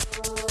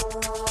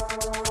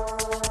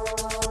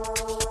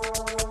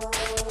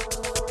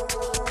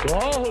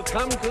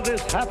come to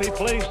this happy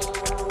place,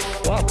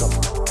 welcome.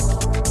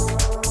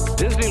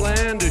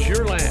 Disneyland is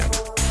your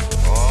land.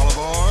 All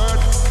aboard.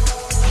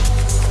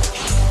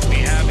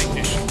 We have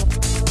ignition.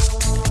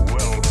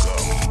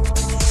 Welcome,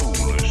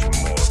 foolish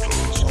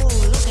mortals. Oh,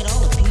 look at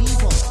all the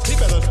people. We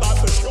better start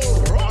the show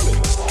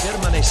rolling.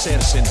 Permanecer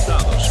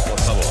sentados, por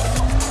favor.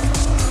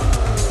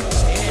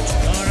 It's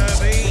gonna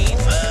be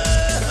fun.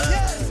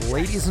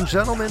 Ladies and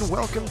gentlemen,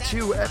 welcome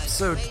to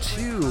episode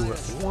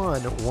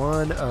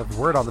 211 of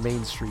Word on the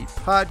Main Street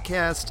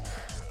podcast.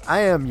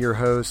 I am your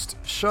host,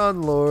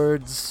 Sean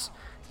Lords,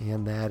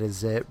 and that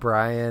is it.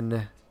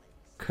 Brian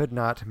could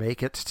not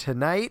make it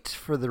tonight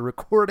for the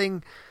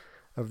recording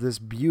of this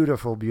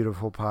beautiful,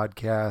 beautiful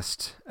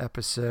podcast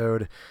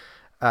episode,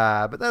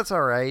 but that's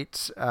all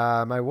right.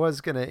 I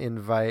was going to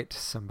invite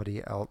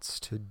somebody else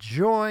to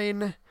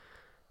join,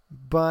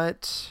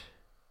 but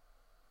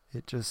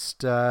it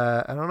just,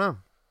 I don't know.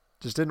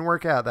 Just didn't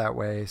work out that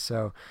way.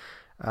 So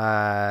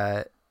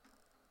it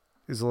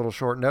was a little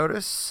short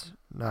notice.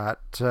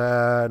 Not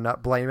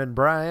blaming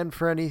Brian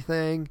for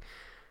anything.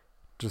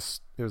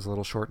 Just it was a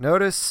little short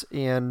notice,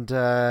 and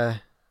so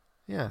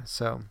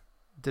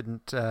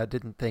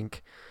didn't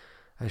think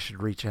I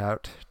should reach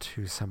out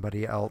to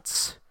somebody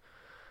else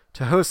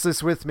to host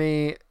this with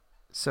me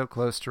so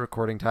close to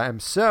recording time.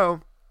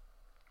 So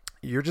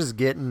you're just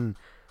getting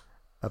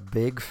a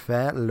big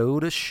fat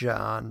load of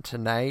Sean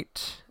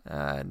tonight.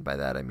 And by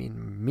that I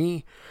mean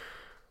me.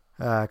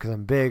 Because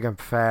I'm big, I'm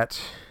fat,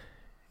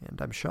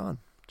 and I'm Sean.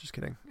 Just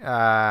kidding.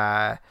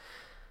 Alright.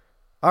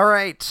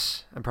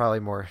 I'm probably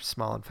more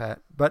small and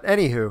fat. But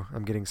anywho,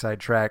 I'm getting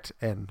sidetracked,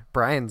 and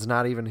Brian's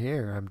not even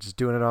here. I'm just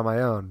doing it on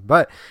my own.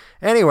 But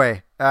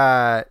anyway,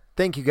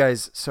 thank you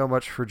guys so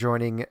much for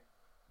joining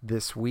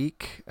this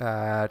week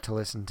to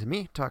listen to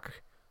me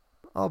talk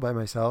all by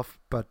myself.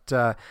 But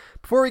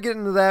before we get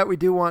into that, we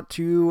do want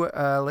to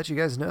let you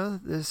guys know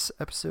that this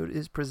episode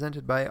is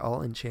presented by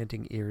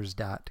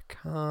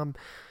allenchantingears.com.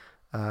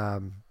 I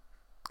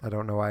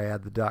don't know why I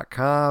add the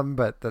 .com,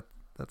 but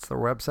that's their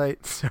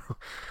website. So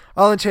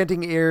All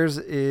Enchanting Ears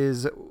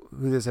is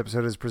who this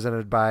episode is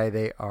presented by.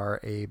 They are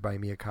a Buy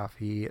Me a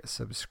Coffee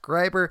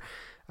subscriber.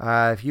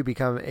 If you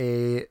become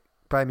a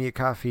Buy Me a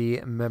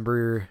Coffee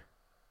member,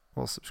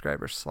 well,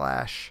 subscriber /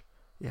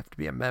 you have to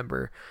be a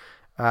member,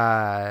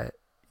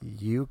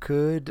 you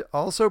could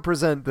also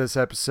present this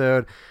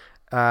episode,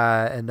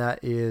 and that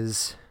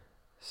is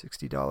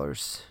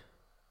 $60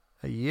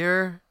 a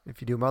year if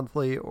you do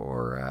monthly,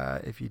 or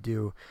if you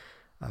do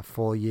a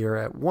full year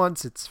at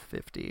once, it's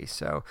 $50.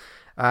 So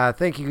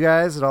thank you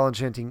guys at All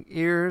Enchanting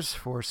Ears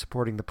for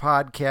supporting the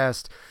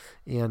podcast,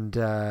 and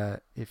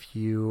if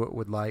you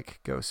would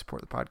like, go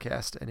support the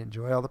podcast and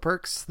enjoy all the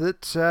perks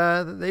that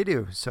they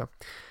do. So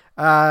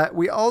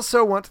we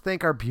also want to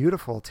thank our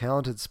beautiful,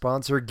 talented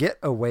sponsor,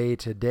 Getaway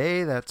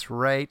Today. That's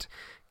right.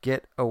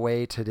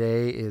 Getaway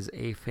Today is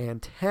a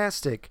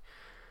fantastic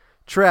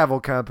travel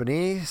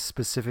company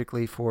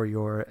specifically for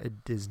your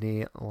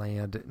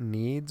Disneyland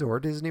needs or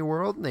Disney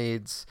World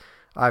needs.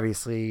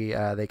 Obviously,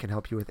 they can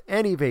help you with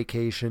any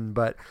vacation,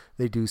 but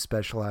they do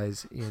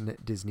specialize in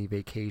Disney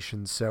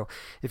vacations. So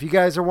if you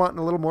guys are wanting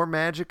a little more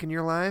magic in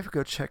your life,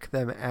 go check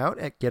them out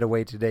at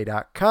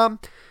getawaytoday.com.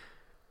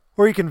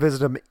 Or you can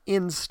visit them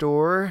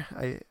in-store.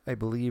 I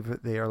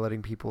believe they are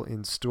letting people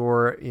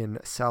in-store in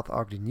South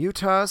Ogden,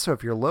 Utah. So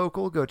if you're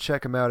local, go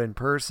check them out in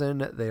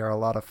person. They are a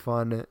lot of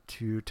fun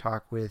to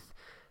talk with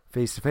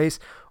face-to-face.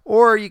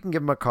 Or you can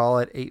give them a call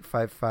at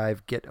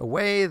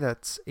 855-GET-AWAY.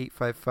 That's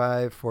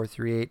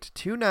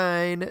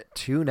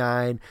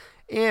 855-438-2929.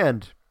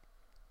 And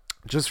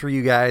just for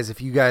you guys, if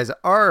you guys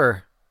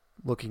are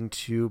looking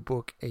to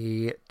book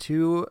a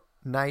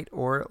 2-night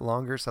or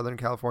longer Southern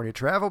California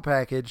travel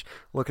package,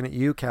 looking at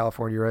you,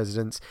 California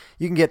residents,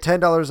 you can get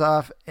 $10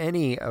 off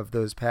any of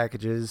those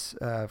packages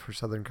for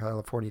Southern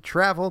California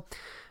travel.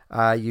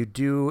 You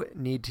do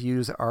need to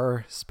use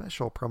our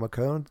special promo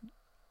code.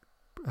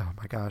 Oh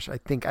my gosh, I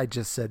think I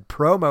just said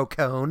promo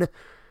code.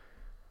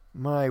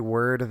 My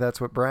word,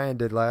 that's what Brian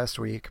did last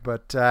week.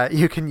 But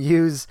you can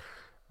use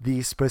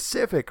the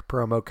specific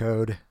promo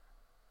code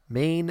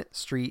Main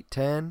Street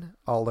 10,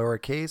 all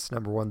lowercase,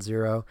 number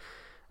 10.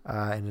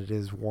 And it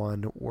is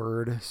one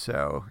word.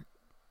 So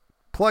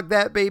plug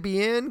that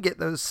baby in, get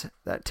that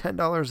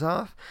 $10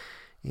 off,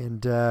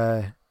 and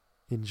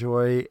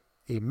enjoy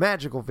a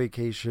magical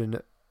vacation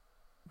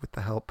with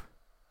the help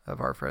of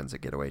our friends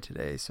at Getaway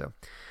Today. So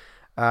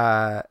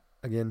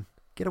again,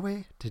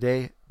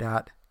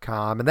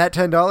 getawaytoday.com. And that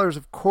 $10,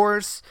 of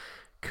course,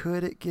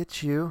 could it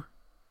get you,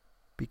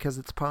 because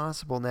it's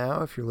possible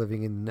now if you're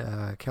living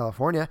in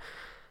California,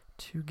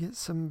 to get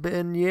some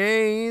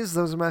beignets.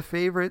 Those are my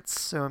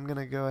favorites, so I'm going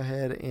to go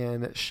ahead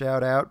and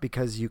shout out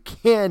because you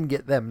can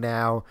get them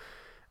now.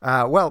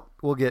 Well,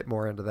 we'll get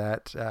more into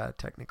that.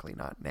 Technically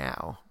not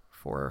now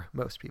for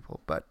most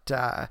people, but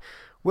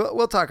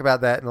we'll talk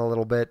about that in a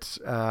little bit.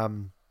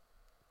 In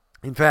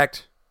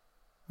fact,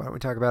 why don't we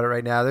talk about it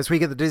right now? This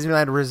week at the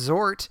Disneyland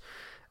Resort,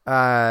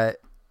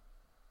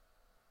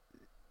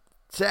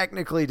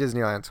 technically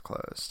Disneyland's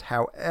closed.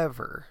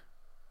 However,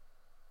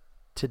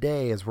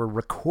 today, as we're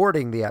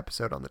recording the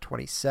episode on the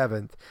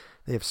 27th,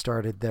 they have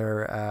started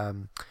their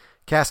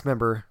cast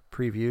member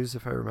previews,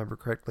 if I remember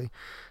correctly.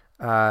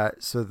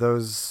 So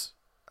those,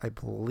 I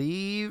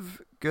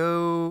believe,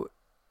 go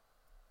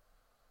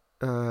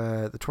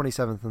the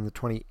 27th and the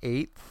 28th,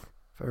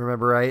 if I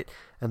remember right,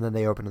 and then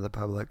they open to the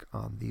public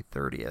on the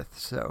 30th.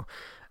 So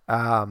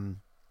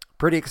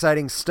pretty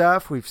exciting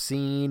stuff. We've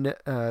seen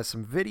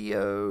some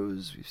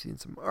videos, we've seen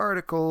some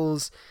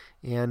articles,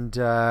 and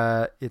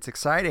it's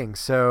exciting.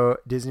 So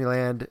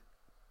Disneyland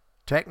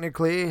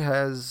technically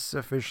has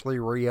officially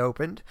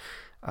reopened.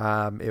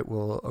 It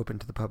will open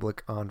to the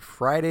public on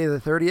Friday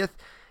the 30th,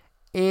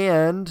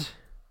 and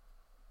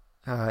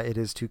it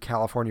is to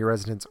California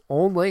residents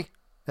only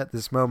at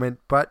this moment.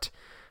 But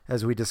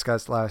as we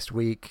discussed last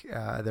week,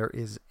 there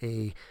is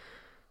a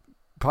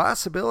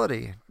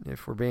possibility,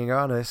 if we're being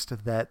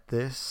honest, that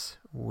this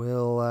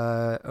will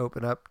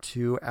open up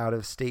to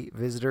out-of-state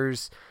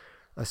visitors,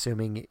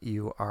 assuming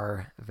you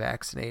are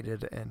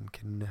vaccinated and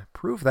can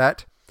prove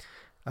that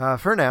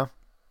for now.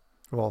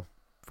 Well,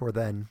 for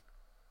then,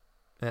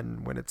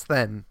 and when it's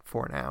then,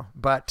 for now.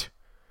 But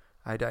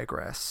I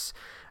digress.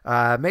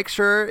 Make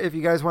sure, if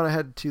you guys want to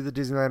head to the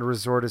Disneyland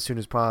Resort as soon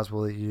as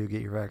possible, that you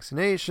get your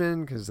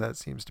vaccination, because that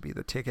seems to be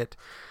the ticket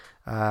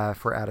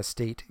for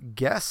out-of-state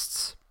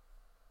guests.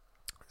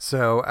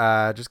 So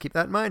just keep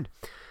that in mind.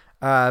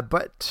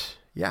 But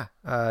yeah,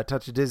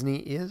 Touch of Disney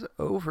is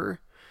over.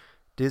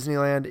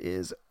 Disneyland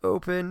is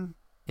open,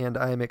 and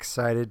I am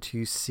excited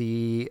to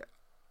see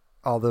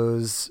all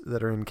those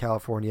that are in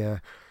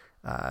California.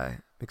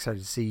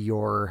 Excited to see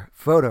your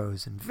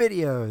photos and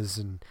videos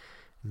and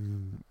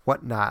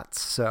whatnot.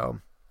 So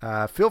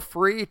feel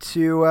free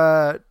to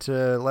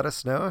let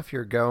us know if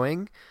you're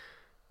going.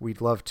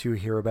 We'd love to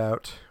hear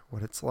about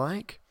what it's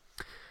like.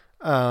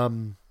 I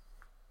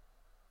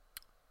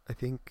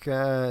think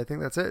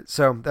that's it.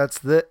 So that's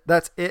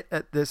it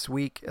at this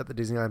week at the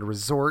Disneyland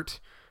Resort.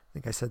 I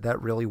think I said that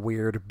really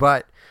weird,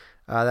 but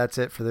that's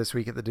it for this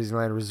week at the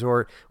Disneyland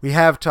Resort. We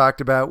have talked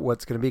about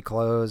what's going to be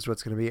closed,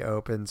 what's going to be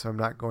open, so I'm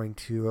not going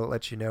to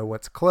let you know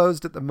what's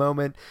closed at the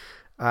moment.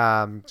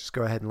 Just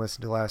go ahead and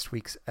listen to last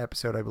week's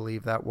episode, I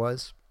believe that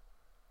was.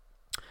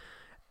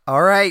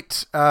 All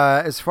right,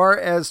 as far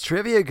as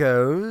trivia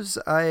goes,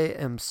 I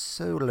am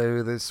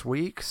solo this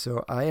week,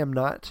 so I am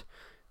not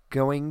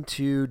going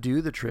to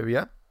do the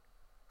trivia.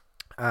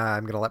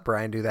 I'm going to let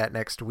Brian do that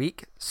next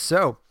week.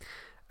 So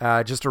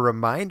just a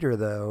reminder,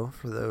 though,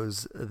 for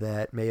those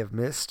that may have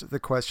missed the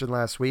question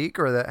last week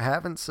or that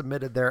haven't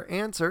submitted their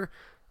answer.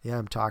 Yeah,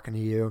 I'm talking to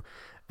you.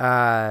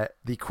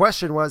 The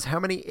question was, how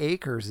many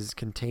acres is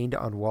contained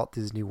on Walt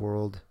Disney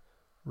World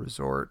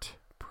Resort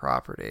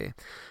property?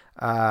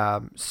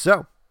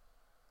 So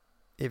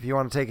if you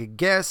want to take a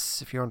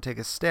guess, if you want to take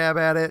a stab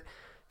at it,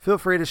 feel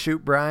free to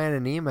shoot Brian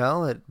an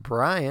email at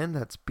Brian,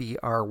 that's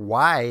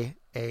BRYAN,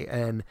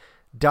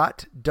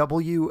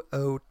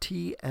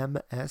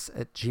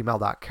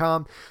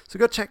 .WOTMS@gmail.com. So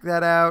go check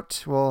that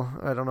out. Well,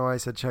 I don't know why I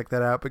said check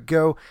that out, but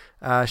go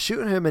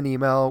shoot him an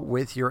email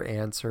with your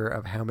answer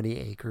of how many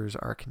acres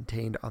are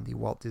contained on the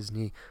Walt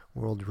Disney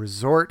World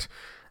Resort.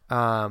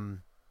 You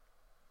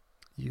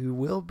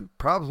will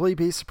probably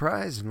be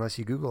surprised unless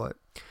you Google it.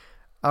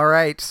 All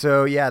right,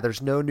 so yeah,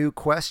 there's no new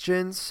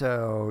questions,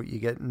 so you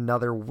get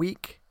another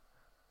week.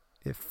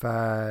 If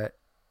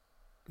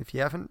you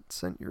haven't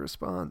sent your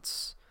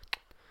response,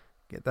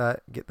 get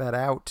that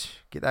out,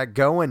 get that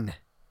going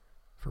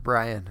for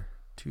Brian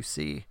to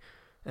see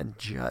and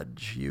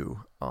judge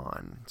you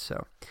on.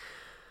 So,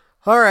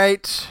 all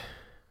right,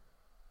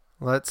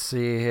 let's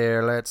see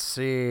here.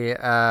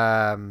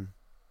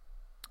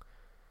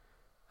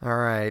 All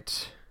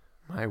right,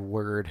 my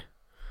word.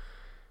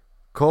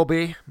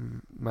 Colby,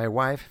 my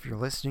wife, if you're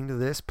listening to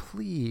this,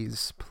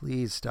 please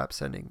stop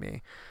sending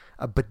me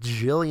a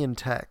bajillion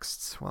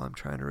texts while I'm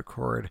trying to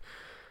record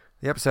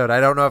the episode. I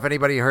don't know if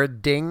anybody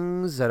heard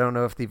dings. I don't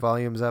know if the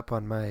volume's up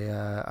on my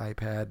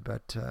iPad,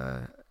 but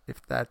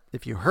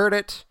if you heard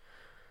it,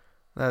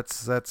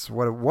 that's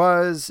what it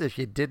was. If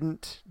you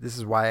didn't, this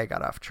is why I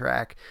got off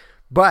track.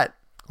 But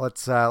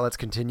let's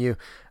continue.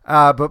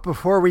 But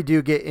before we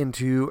do get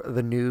into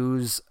the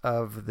news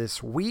of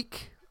this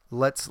week,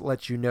 let's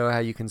let you know how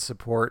you can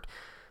support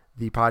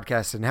the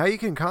podcast and how you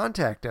can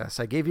contact us.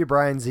 I gave you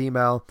Brian's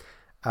email.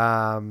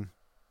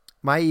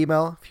 My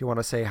email, if you want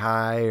to say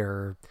hi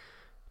or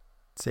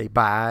say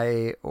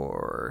bye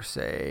or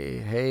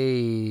say,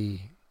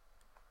 hey,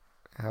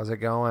 how's it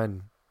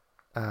going?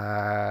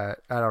 I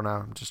don't know.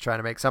 I'm just trying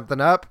to make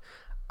something up.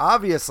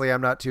 Obviously,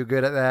 I'm not too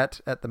good at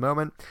that at the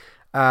moment.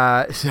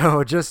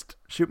 So just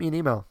shoot me an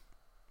email.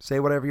 Say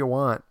whatever you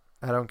want.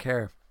 I don't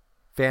care.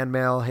 Fan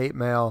mail, hate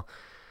mail,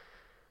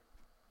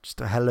 just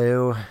a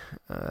hello,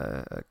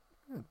 a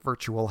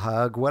virtual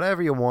hug,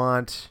 whatever you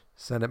want.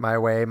 Send it my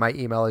way. My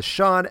email is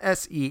Sean,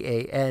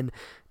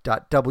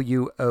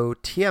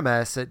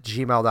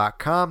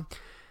 SEAN.WOTMS@gmail.com.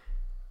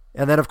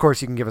 And then, of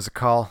course, you can give us a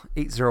call,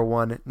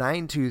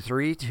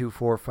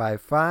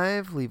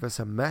 801-923-2455. Leave us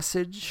a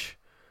message.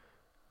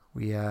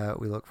 We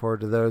look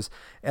forward to those.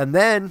 And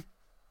then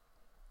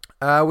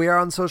We are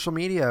on social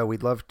media.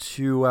 We'd love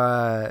to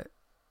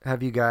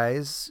have you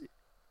guys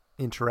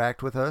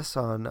interact with us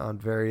on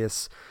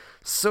various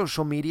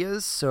social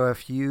medias. So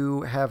if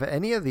you have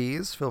any of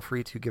these, feel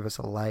free to give us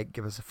a like,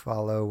 give us a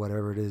follow,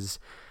 whatever it is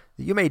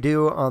that you may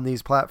do on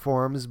these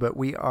platforms. But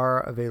we are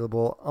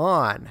available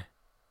on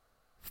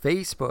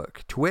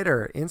Facebook,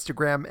 Twitter,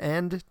 Instagram,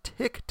 and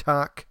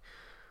TikTok.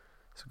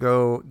 So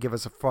go give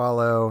us a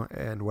follow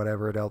and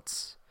whatever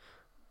else.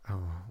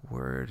 Oh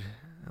my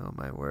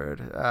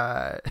word.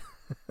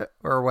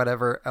 Or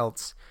whatever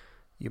else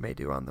you may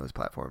do on those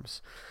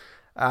platforms.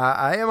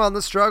 I am on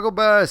the struggle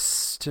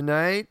bus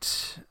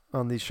tonight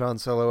on the Sean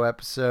Solo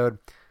episode.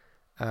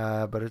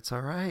 But it's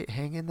all right.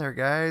 Hang in there,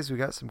 guys. We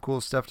got some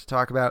cool stuff to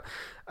talk about.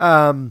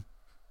 But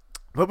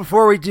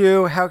before we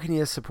do, how can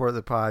you support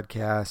the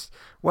podcast?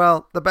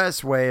 Well, the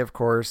best way, of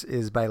course,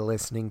 is by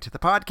listening to the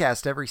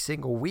podcast every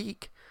single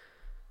week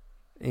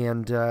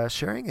and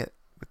sharing it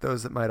with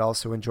those that might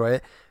also enjoy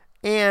it.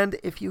 And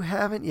if you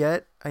haven't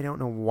yet, I don't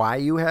know why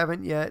you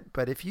haven't yet,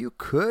 but if you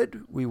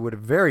could, we would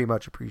very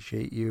much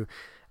appreciate you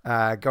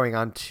going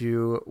on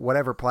to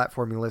whatever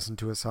platform you listen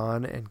to us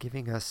on and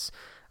giving us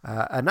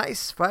a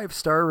nice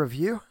 5-star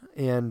review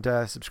and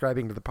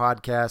subscribing to the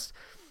podcast.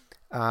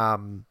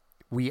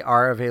 We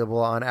are available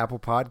on Apple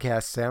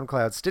Podcasts,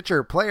 SoundCloud,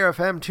 Stitcher, Player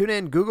FM,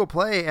 TuneIn, Google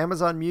Play,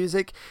 Amazon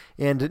Music,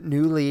 and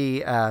newly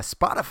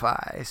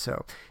Spotify.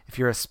 So if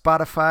you're a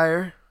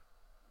Spotifyer,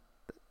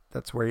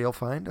 that's where you'll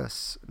find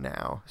us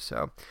now.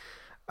 So,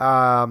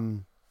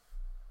 and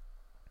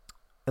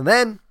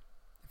then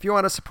if you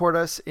want to support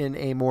us in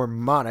a more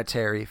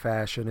monetary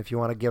fashion, if you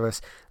want to give us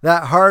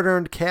that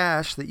hard-earned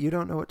cash that you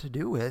don't know what to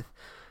do with,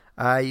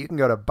 you can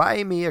go to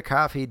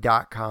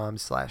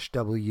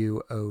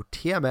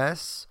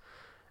buymeacoffee.com/WOTMS.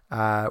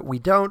 We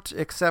don't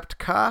accept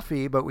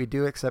coffee, but we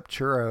do accept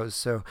churros.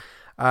 So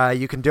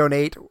you can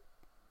donate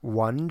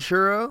 1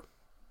 churro,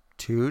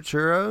 2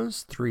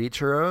 churros, 3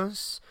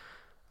 churros,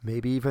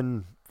 maybe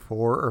even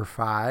 4 or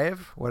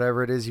 5,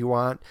 whatever it is you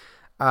want.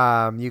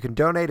 You can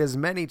donate as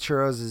many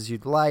churros as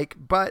you'd like,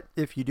 but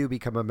if you do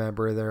become a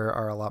member, there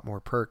are a lot more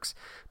perks.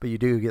 But you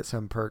do get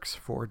some perks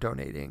for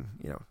donating,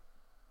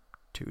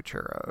 2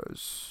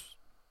 churros,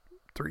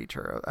 3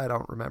 churros. I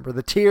don't remember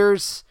the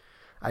tiers.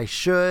 I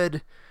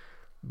should.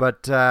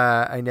 But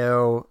I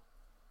know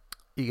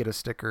you get a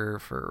sticker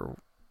for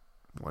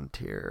 1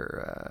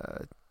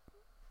 tier,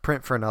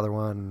 print for another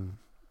one.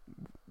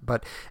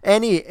 But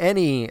any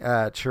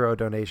churro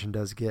donation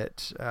does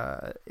get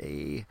a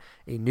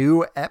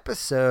new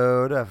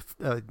episode of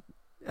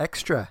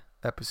extra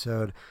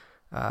episode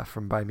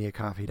from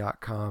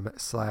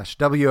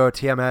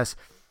buymeacoffee.com/WOTMS.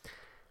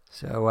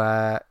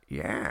 So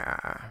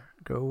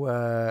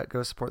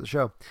go support the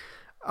show.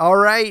 All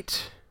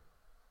right.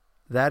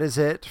 That is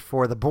it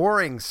for the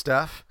boring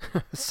stuff.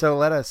 So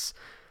let us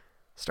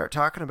start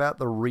talking about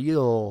the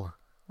real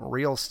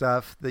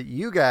stuff that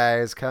you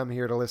guys come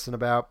here to listen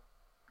about.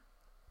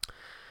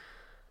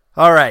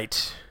 All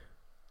right.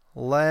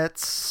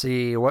 Let's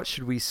see. What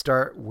should we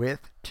start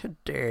with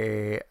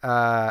today?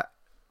 Let's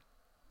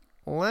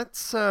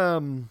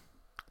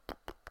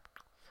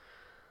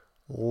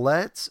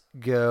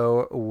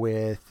go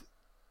with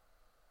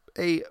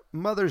a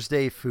Mother's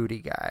Day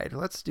foodie guide.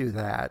 Let's do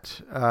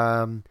that.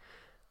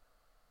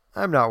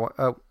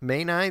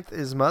 May 9th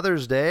is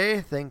Mother's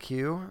Day. Thank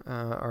you,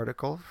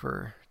 article,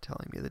 for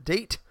telling me the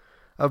date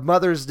of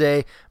Mother's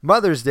Day.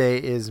 Mother's Day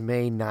is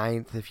May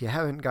 9th. If you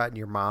haven't gotten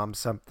your mom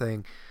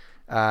something,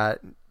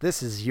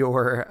 this is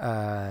your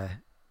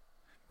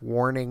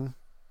warning.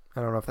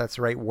 I don't know if that's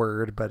the right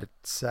word, but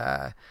it's,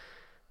 go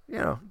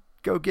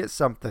get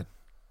something.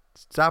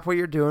 Stop what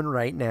you're doing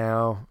right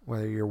now,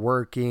 whether you're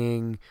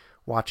working,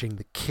 watching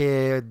the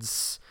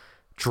kids,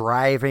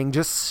 driving,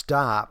 just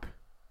stop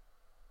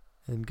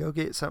and go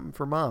get something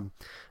for mom.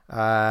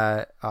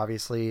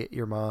 Obviously,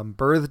 your mom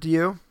birthed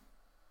you,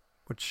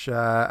 which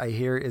I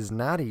hear is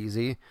not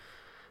easy,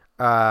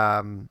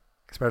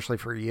 especially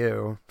for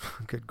you.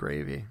 Good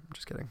gravy. I'm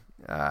just kidding.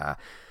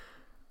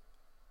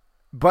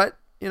 But,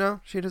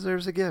 she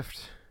deserves a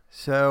gift.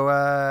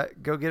 So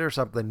go get her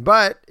something.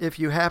 But if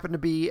you happen to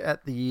be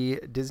at the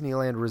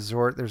Disneyland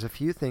Resort, there's a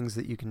few things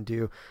that you can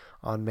do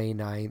on May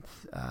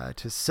 9th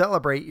to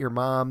celebrate your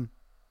mom.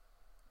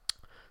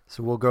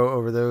 So we'll go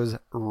over those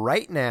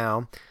right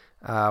now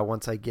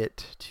once I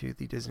get to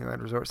the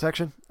Disneyland Resort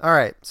section. All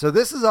right. So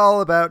this is all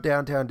about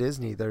Downtown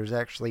Disney. There's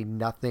actually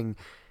nothing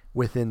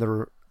within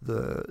the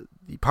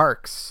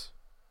parks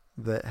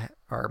that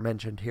are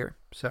mentioned here.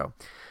 So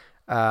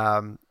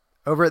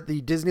over at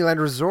the Disneyland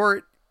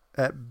Resort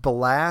at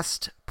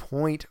Blast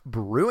Point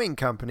Brewing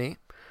Company,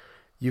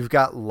 you've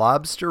got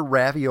lobster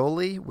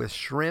ravioli with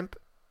shrimp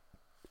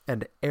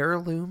and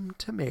heirloom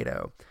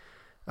tomato.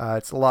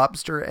 It's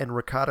lobster and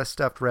ricotta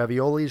stuffed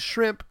raviolis,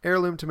 shrimp,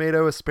 heirloom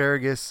tomato,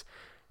 asparagus,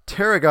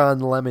 tarragon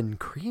lemon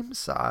cream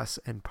sauce,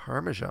 and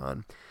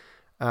Parmesan.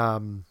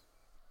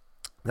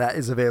 That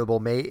is available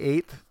May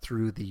 8th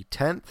through the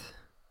 10th.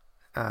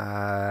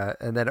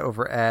 And then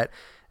over at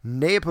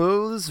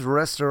Naples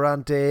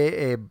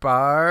Ristorante e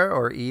Bar,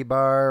 or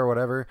E-Bar, or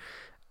whatever,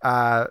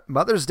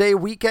 Mother's Day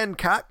weekend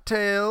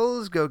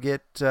cocktails. Go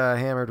get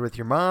hammered with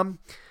your mom.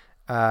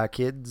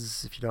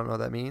 Kids, if you don't know what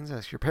that means,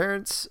 ask your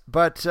parents.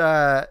 But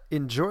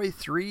enjoy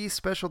 3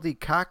 specialty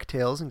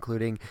cocktails,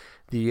 including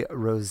the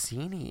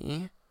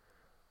Rosini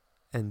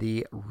and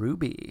the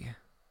Ruby.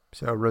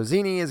 So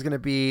Rosini is going to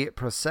be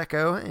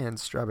Prosecco and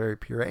strawberry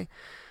puree.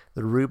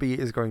 The Ruby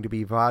is going to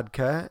be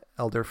vodka,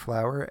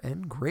 elderflower,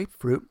 and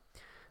grapefruit.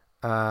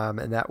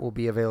 And that will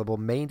be available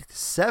May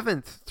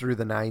 7th through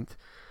the 9th.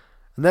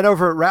 And then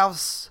over at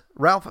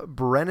Ralph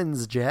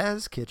Brennan's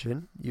Jazz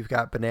Kitchen, you've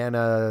got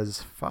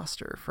Bananas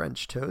Foster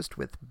French toast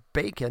with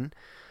bacon.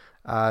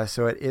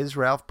 So it is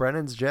Ralph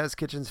Brennan's Jazz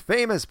Kitchen's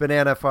famous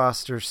Banana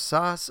Foster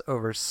sauce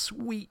over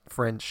sweet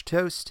French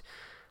toast.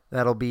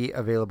 That'll be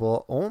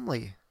available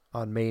only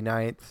on May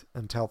 9th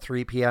until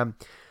 3 p.m.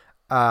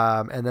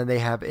 And then they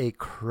have a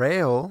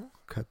Creole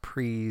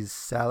caprese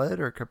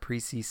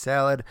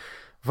salad,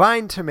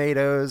 vine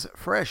tomatoes,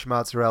 fresh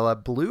mozzarella,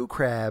 blue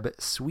crab,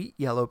 sweet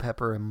yellow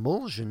pepper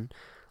emulsion,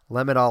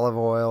 lemon olive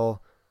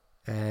oil,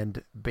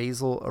 and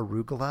basil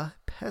arugula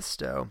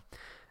pesto.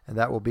 And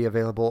that will be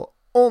available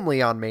only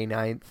on May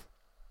 9th.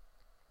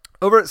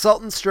 Over at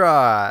Salt and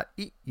Straw,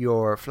 Eat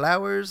Your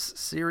Flowers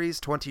Series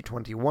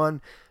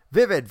 2021.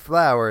 Vivid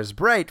flowers,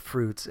 bright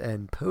fruits,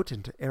 and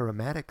potent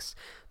aromatics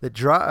that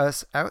draw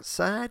us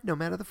outside no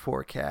matter the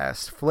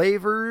forecast.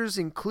 Flavors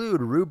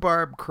include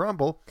rhubarb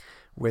crumble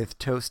with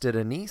toasted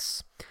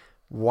anise,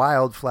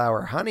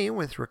 wildflower honey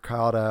with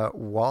ricotta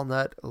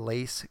walnut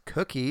lace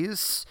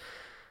cookies.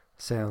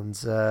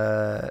 Sounds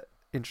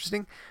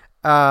interesting.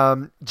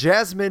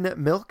 Jasmine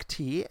milk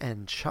tea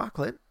and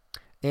chocolate,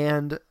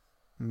 and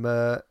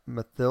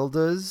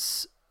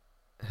Mathilda's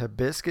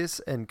hibiscus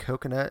and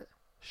coconut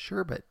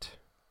sherbet.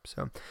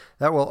 So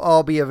that will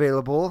all be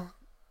available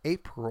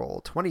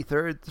April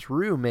 23rd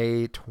through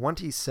May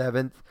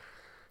 27th.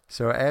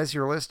 So as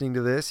you're listening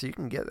to this, you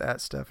can get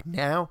that stuff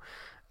now,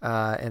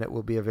 and it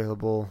will be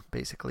available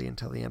basically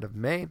until the end of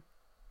May.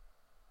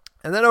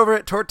 And then over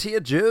at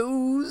Tortilla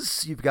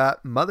Joe's, you've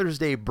got Mother's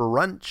Day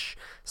brunch,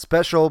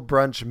 special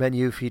brunch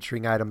menu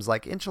featuring items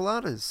like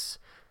enchiladas,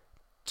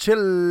 how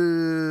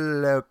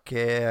do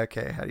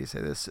you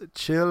say this?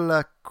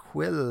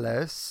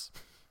 Chilaquiles.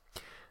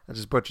 I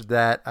just butchered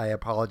that. I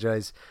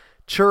apologize.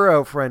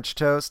 Churro French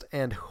toast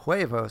and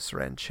huevos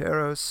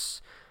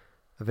rancheros,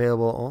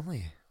 available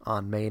only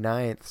on May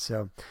 9th.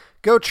 So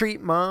go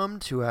treat mom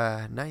to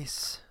a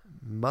nice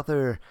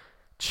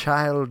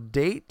mother-child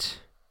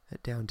date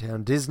at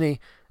Downtown Disney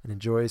and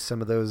enjoy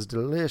some of those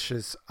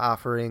delicious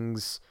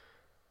offerings.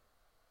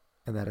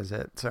 And that is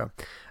it. So,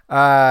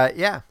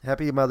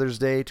 happy Mother's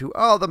Day to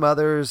all the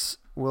mothers.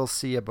 We'll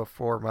see you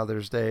before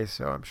Mother's Day,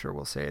 so I'm sure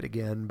we'll say it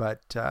again.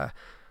 But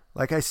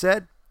like I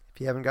said, if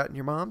you haven't gotten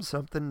your mom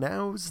something,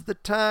 now's the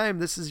time.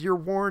 This is your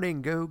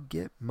warning. Go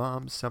get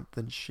mom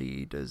something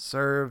she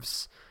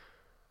deserves.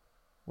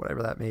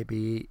 Whatever that may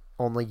be.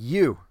 Only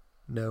you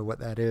know what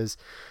that is.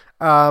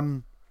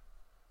 All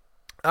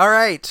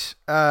right.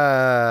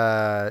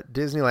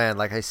 Disneyland,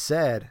 like I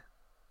said,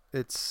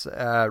 it's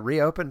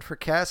reopened for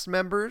cast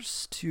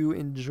members to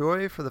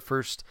enjoy for the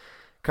first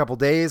couple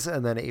days,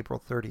 and then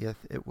April 30th,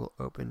 it will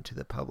open to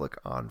the public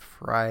on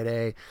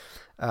Friday,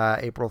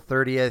 April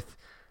 30th.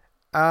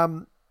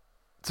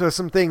 So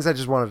some things I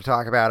just wanted to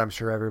talk about. I'm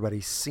sure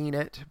everybody's seen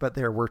it, but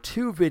there were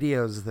 2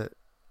 videos that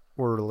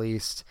were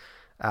released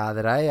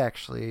that I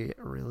actually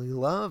really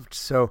loved.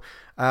 So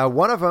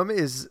one of them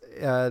is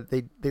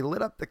they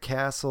lit up the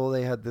castle.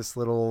 They had this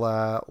little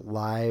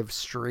live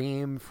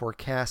stream for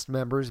cast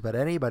members, but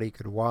anybody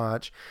could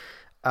watch.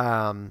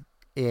 And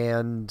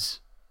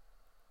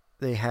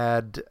they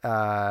had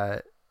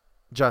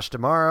Josh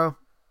D'Amaro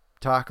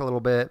talk a little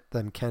bit,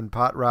 then Ken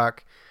Potrock.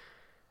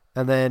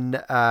 And then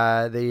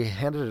they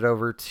handed it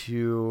over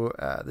to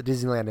the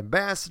Disneyland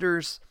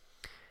ambassadors,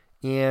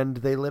 and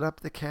they lit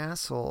up the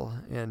castle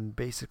and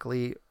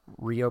basically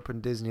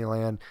reopened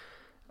Disneyland.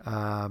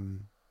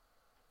 And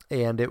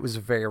it was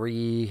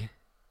very,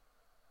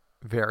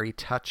 very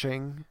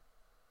touching.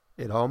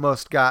 It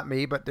almost got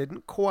me, but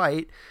didn't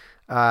quite.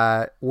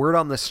 Word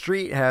on the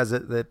street has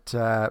it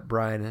that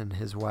Brian and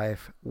his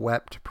wife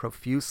wept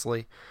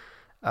profusely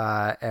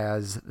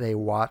as they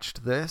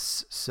watched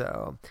this.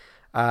 So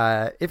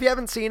if you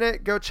haven't seen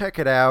it, go check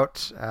it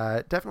out.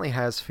 It definitely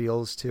has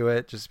feels to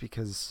it, just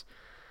because,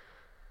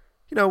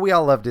 you know, we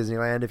all love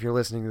Disneyland. If you're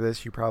listening to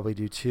this, you probably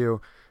do too.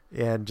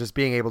 And just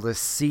being able to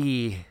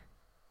see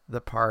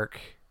the park,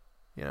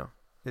 you know,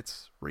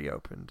 it's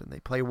reopened and they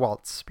play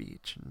Walt's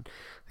speech and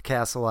the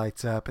castle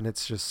lights up, and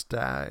it's just,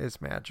 it's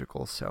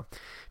magical. So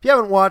if you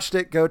haven't watched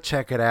it, go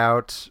check it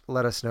out.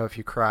 Let us know if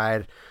you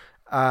cried.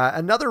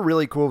 Another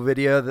really cool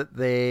video that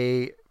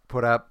they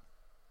put up,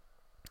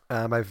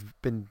 I've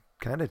been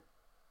kind of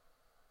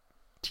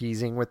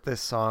teasing with this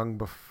song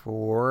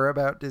before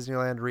about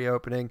Disneyland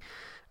reopening,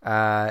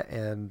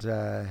 and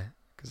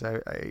because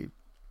I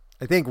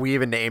think we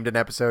even named an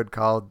episode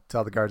called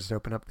 "Tell the Guards to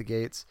Open Up the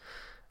Gates."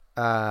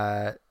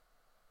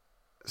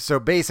 So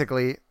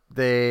basically,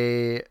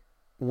 they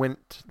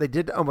they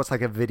did almost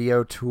like a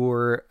video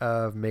tour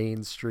of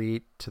Main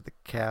Street to the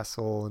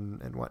castle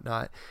and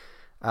whatnot,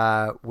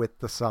 with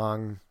the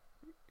song,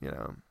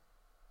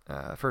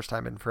 First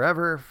Time in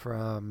Forever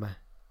from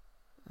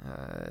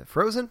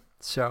Frozen.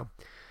 So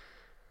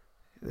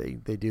they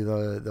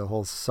do the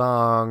whole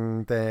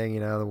song thing,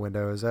 the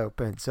window is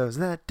open, so is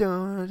that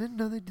door, I didn't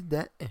know they did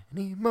that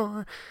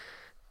anymore.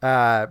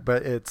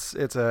 But it's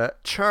a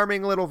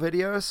charming little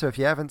video, so if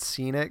you haven't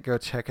seen it, go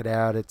check it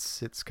out.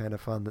 It's kind of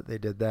fun that they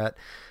did that.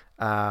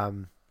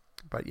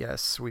 But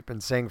yes, we've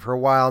been saying for a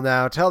while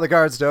now, tell the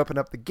guards to open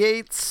up the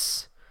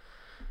gates.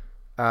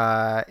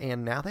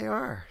 And now they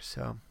are.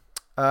 So,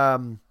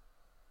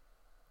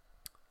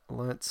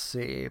 let's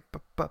see.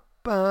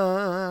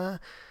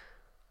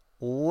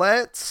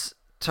 Let's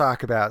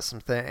talk about some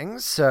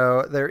things.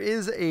 So there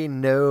is a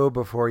know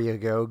before you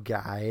go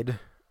guide.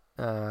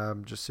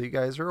 Just so you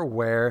guys are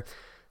aware,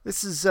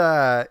 this is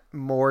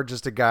more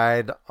just a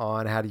guide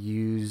on how to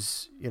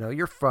use,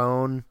 your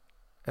phone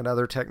and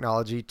other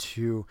technology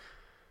to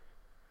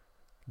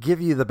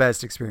give you the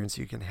best experience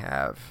you can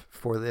have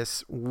for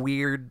this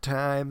weird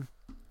time.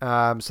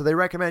 So they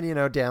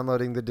recommend,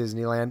 downloading the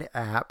Disneyland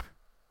app,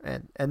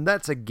 and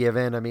that's a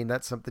given. I mean,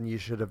 that's something you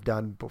should have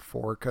done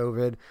before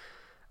COVID.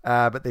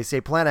 But they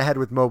say plan ahead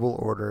with mobile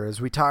order.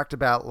 As we talked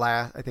about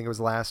I think it was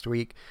last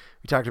week,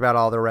 we talked about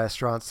all the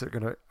restaurants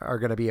that are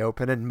gonna be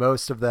open, and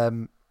most of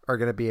them are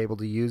gonna be able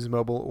to use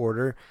mobile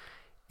order.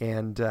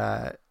 And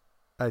I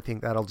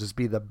think that'll just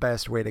be the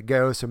best way to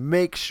go. So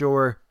make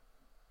sure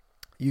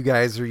you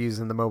guys are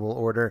using the mobile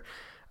order.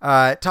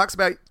 It talks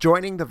about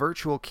joining the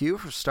virtual queue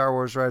for Star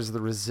Wars Rise of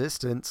the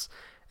Resistance.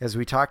 As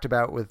we talked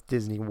about with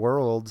Disney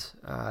World,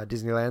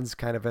 Disneyland's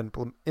kind of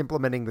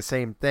implementing the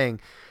same thing.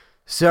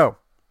 So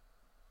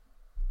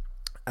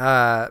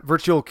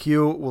virtual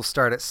queue will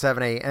start at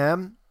 7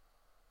 a.m.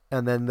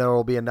 and then there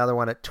will be another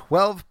one at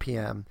 12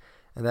 p.m.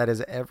 and that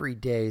is every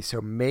day. So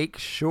make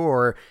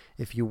sure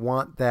if you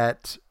want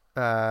that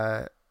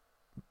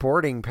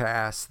boarding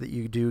pass that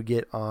you do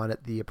get on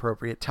at the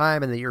appropriate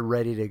time and that you're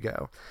ready to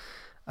go.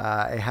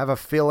 I have a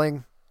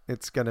feeling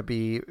it's going to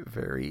be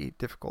very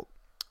difficult.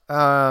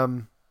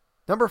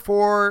 Number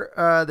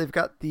 4, they've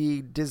got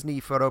the Disney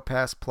Photo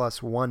Pass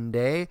plus 1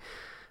 day.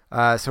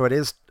 So it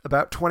is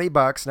about $20,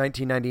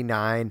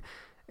 $19.99,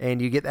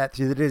 and you get that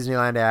through the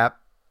Disneyland app.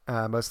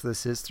 Most of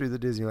this is through the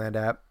Disneyland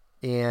app,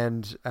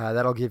 and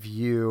that'll give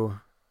you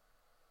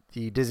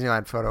the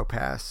Disneyland Photo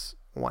Pass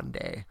 1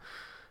 day.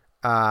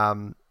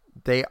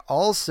 They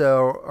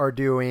also are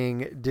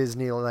doing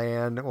Disney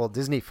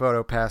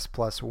Photo Pass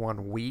plus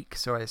 1 week.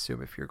 So I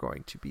assume if you're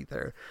going to be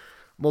there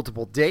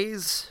multiple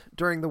days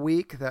during the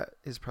week, that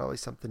is probably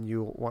something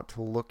you'll want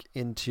to look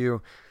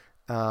into.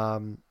 I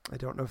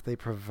don't know if they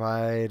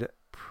provide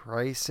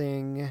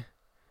pricing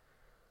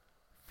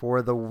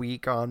for the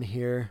week on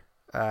here.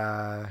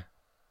 But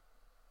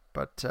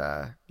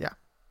yeah,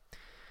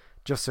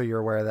 just so you're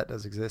aware that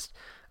does exist.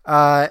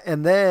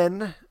 And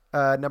then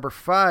number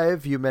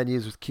 5, view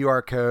menus with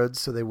QR codes.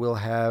 So they will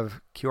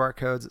have QR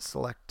codes at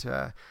select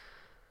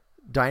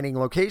dining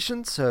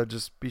locations. So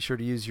just be sure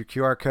to use your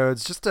QR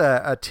codes. Just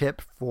a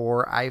tip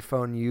for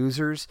iPhone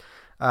users.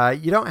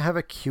 You don't have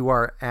a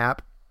QR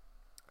app.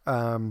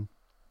 I've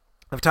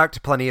talked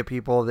to plenty of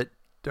people that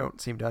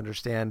don't seem to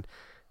understand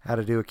how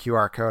to do a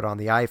QR code on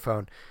the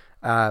iPhone.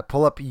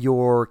 Pull up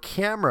your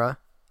camera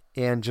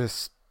and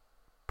just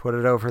put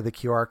it over the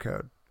QR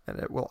code, and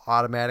it will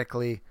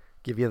automatically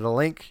give you the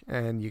link,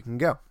 and you can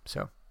go.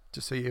 So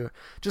just so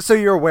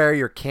you're aware,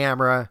 your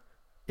camera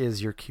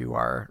is your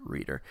QR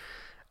reader.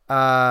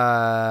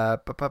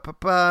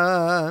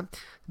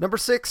 Number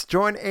 6,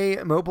 join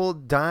a Mobile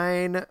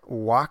Dine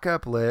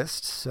walk-up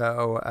list.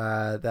 So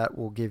that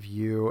will give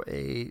you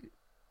a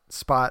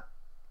spot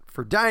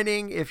for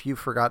dining if you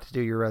forgot to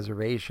do your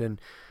reservation.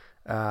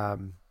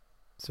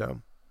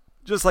 So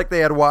just like they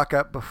had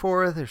walk-up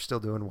before, they're still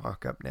doing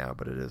walk-up now,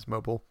 but it is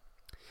mobile.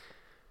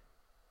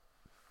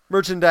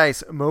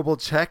 Merchandise, mobile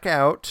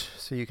checkout.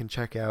 So you can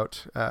check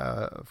out,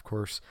 of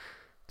course,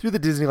 through the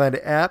Disneyland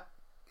app.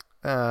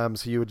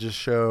 So you would just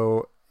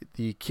show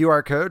the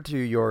QR code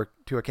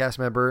to a cast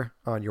member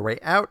on your way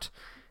out,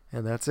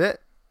 and that's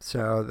it.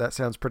 So that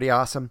sounds pretty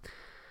awesome.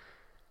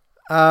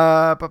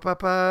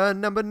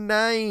 Number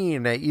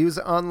 9, use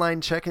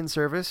online check-in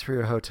service for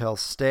your hotel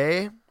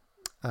stay.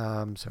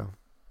 So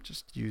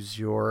just use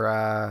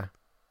your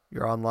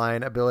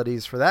online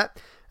abilities for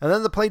that. And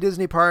then the Play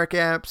Disney Park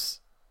apps,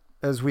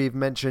 as we've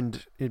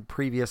mentioned in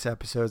previous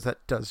episodes,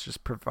 that does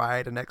just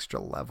provide an extra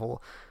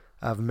level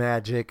of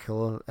magic, a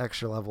little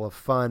extra level of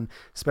fun,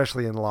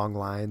 especially in long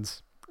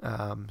lines.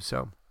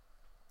 So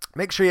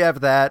make sure you have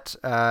that,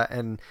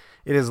 and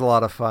it is a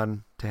lot of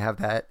fun to have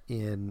that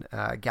in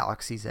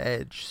Galaxy's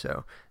Edge.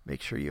 So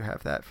make sure you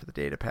have that for the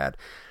data pad.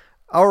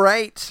 All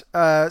right,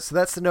 so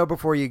that's the know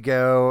before you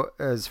go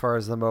as far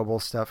as the mobile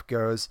stuff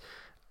goes.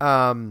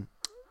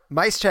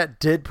 MiceChat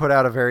did put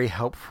out a very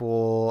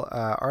helpful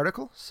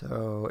article.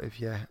 So if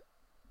you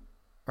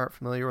aren't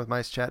familiar with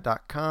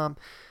micechat.com,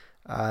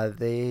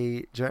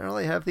 they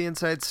generally have the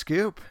inside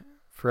scoop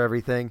for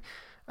everything.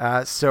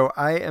 So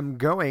I am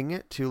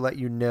going to let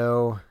you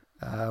know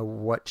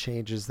what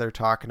changes they're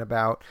talking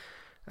about,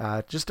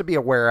 just to be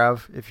aware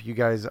of if you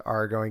guys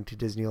are going to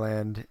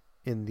Disneyland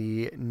in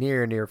the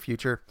near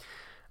future.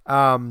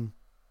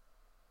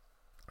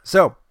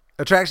 So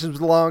attractions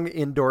with long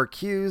indoor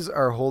queues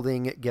are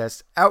holding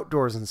guests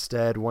outdoors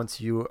instead.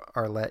 Once you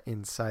are let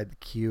inside the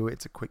queue,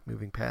 it's a quick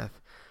moving path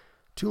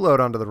to load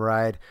onto the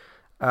ride.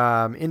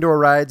 Indoor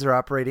rides are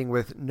operating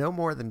with no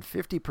more than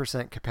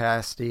 50%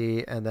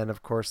 capacity. And then,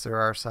 of course, there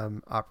are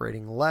some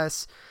operating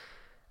less.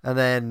 And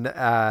then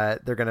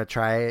they're going to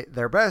try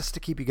their best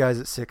to keep you guys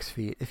at 6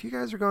 feet. If you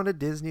guys are going to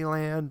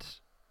Disneyland,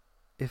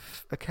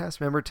 if a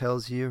cast member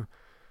tells you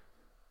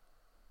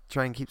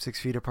try and keep 6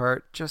 feet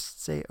apart,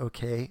 just say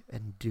okay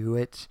and do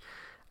it.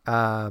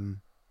 I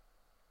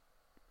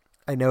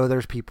know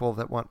there's people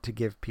that want to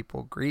give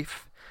people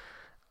grief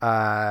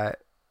on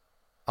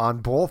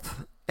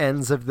both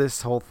ends of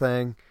this whole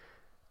thing.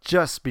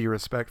 Just be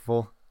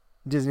respectful.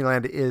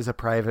 Disneyland is a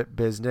private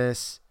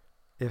business.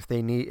 If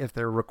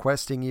they're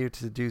requesting you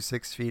to do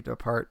 6 feet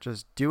apart,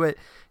 just do it.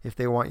 If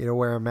they want you to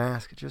wear a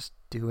mask, just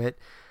do it.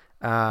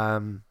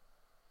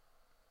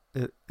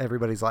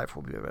 Everybody's life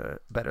will be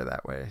better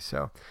that way.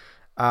 So,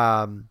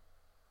 all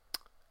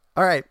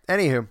right.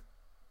 Anywho,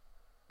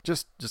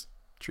 just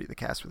treat the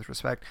cast with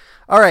respect.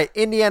 All right.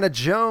 Indiana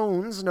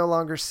Jones no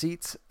longer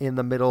seats in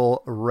the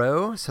middle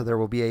row, so there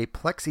will be a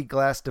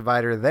plexiglass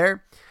divider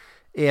there,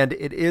 and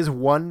it is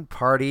one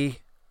party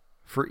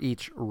for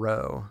each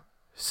row.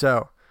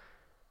 So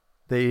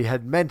they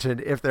had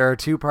mentioned if there are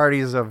two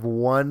parties of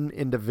one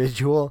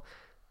individual,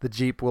 the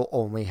Jeep will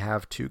only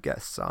have 2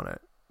 guests on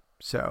it.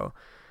 So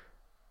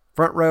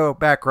front row,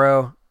 back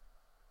row,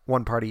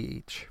 one party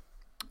each.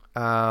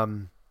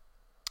 So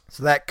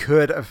that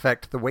could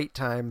affect the wait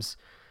times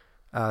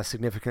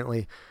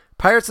significantly.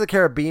 Pirates of the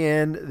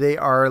Caribbean, they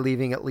are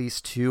leaving at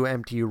least 2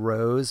 empty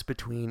rows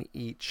between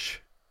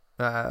each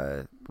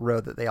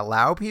row that they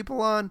allow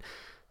people on.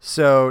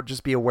 So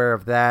just be aware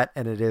of that.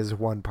 And it is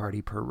one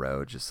party per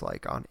row, just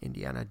like on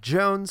Indiana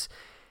Jones.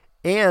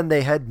 And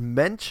they had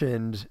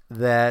mentioned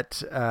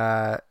that,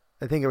 I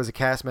think it was a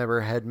cast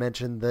member had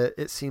mentioned that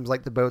it seems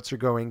like the boats are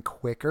going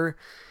quicker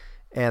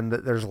and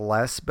that there's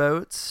less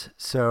boats.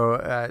 So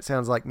it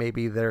sounds like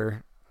maybe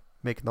they're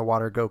making the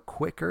water go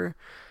quicker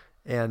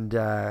and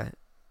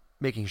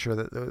making sure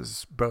that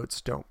those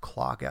boats don't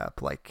clog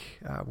up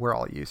like we're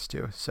all used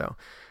to. So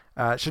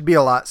it should be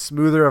a lot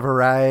smoother of a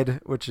ride,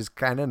 which is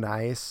kind of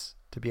nice,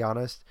 to be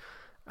honest.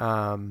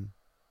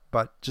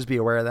 But just be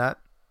aware of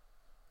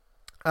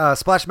that.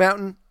 Splash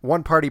Mountain,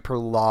 one party per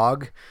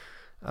log.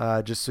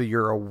 Just so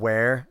you're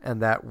aware,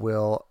 and that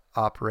will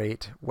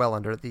operate well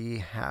under the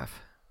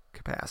half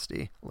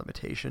capacity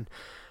limitation.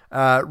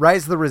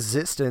 Rise of the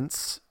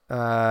Resistance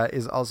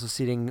is also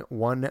seating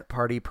one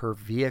party per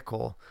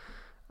vehicle.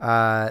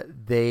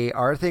 They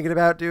are thinking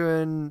about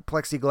doing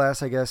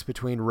plexiglass, I guess,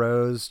 between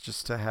rows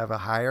just to have a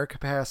higher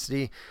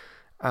capacity.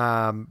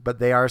 But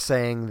they are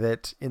saying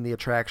that in the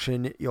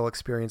attraction, you'll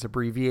experience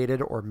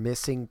abbreviated or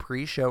missing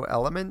pre-show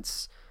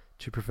elements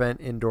to prevent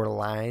indoor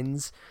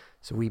lines.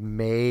 So we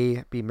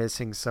may be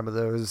missing some of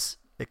those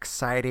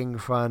exciting,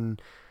 fun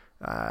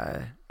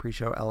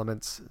pre-show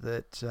elements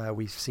that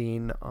we've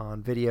seen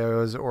on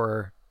videos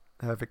or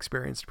have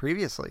experienced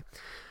previously.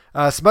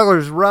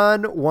 Smuggler's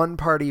Run, one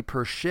party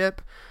per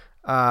ship.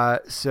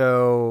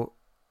 So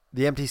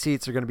the empty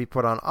seats are going to be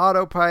put on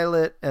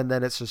autopilot, and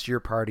then it's just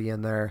your party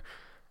in there.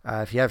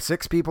 If you have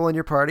 6 people in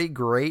your party,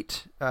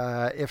 great.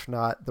 If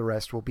not, the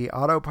rest will be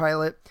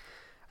autopilot.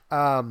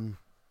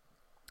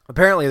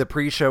 Apparently the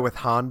pre-show with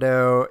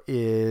Hondo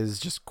is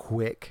just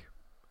quick.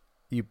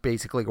 You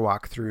basically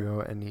walk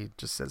through and he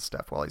just says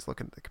stuff while he's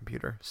looking at the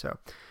computer. So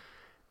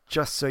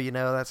just so you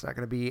know, that's not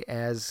going to be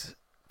as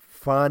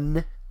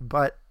fun,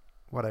 but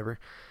whatever.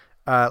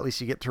 At least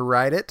you get to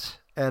ride it.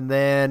 And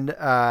then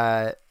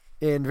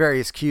in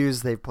various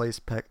queues, they've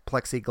placed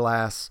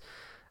plexiglass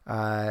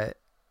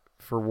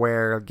for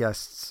where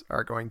guests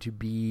are going to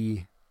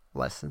be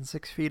less than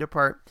 6 feet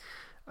apart.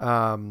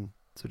 So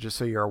just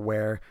so you're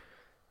aware.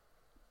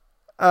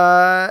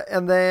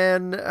 And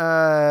then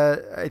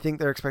I think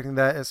they're expecting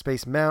that at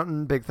Space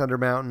Mountain, Big Thunder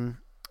Mountain,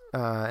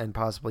 and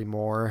possibly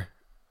more.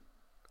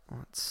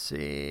 Let's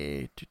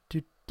see.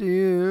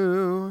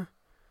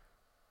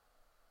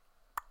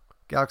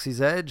 Galaxy's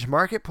Edge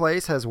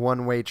Marketplace has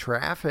one-way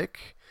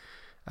traffic.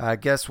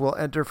 Guests will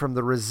enter from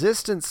the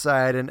Resistance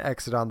side and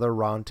exit on the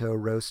Ronto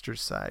Roaster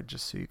side,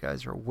 just so you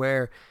guys are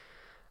aware.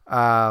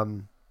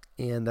 And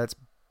that's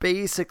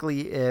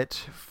basically it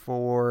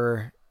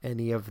for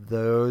any of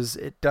those.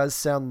 It does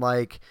sound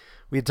like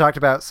we had talked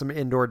about some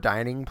indoor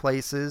dining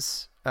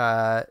places.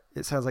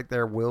 It sounds like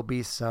there will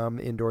be some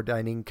indoor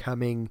dining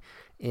coming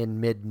in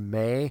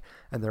mid-May,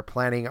 and they're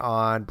planning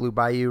on Blue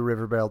Bayou,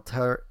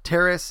 Riverbell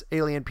Terrace,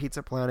 Alien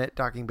Pizza Planet,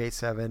 Docking Bay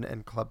 7,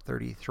 and Club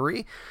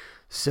 33.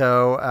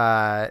 So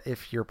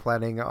if you're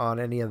planning on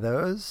any of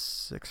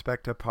those,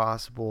 expect a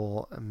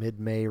possible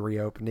mid-May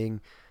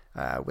reopening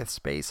with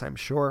space, I'm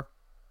sure.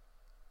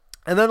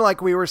 And then,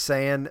 like we were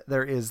saying,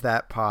 there is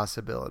that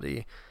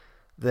possibility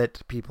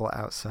that people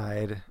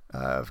outside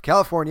of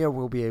California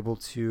will be able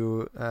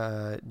to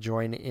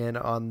join in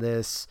on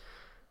this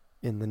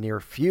in the near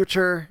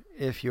future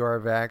if you are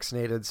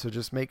vaccinated. So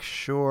just make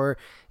sure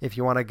if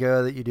you want to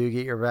go that you do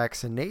get your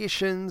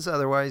vaccinations.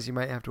 Otherwise, you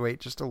might have to wait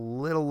just a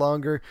little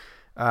longer.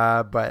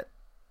 But,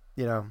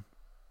 you know,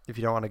 if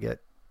you don't want to get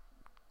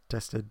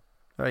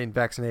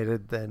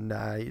vaccinated, then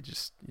you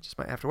just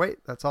might have to wait.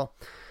 That's all.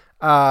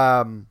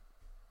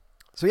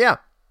 So yeah,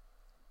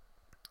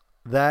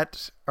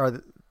 those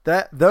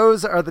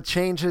are the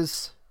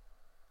changes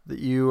that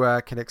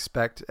you can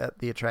expect at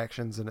the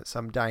attractions and at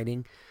some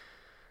dining.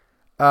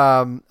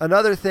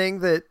 Another thing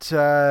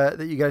that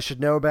you guys should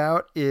know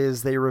about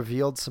is they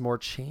revealed some more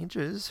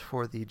changes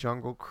for the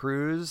Jungle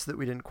Cruise that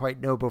we didn't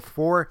quite know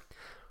before.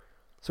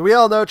 So we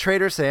all know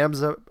Trader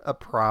Sam's a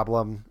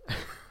problem,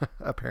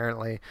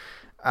 apparently.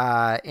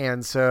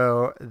 And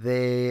so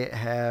they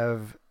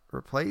have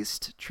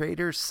replaced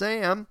Trader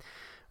Sam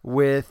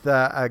with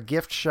a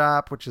gift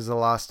shop, which is a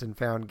lost and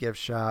found gift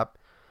shop.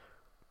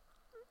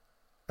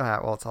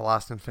 Well, it's a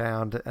lost and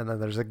found, and then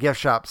there's a gift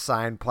shop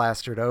sign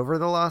plastered over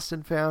the lost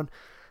and found,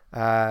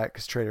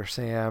 because Trader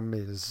Sam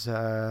is he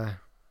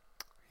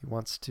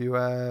wants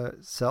to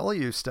sell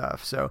you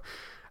stuff. So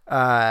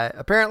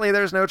apparently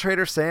there's no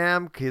Trader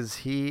Sam because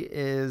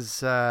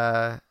he's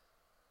out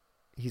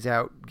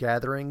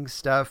gathering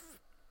stuff,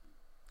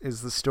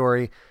 is the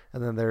story,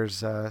 and then there's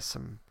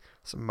some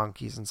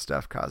monkeys and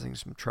stuff causing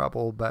some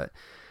trouble. But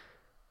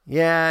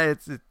yeah,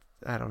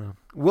 I don't know.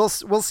 We'll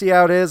see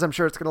how it is. I'm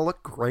sure it's gonna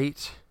look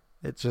great.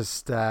 It's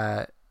just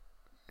kind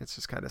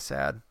of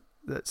sad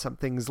that some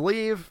things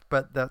leave,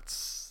 but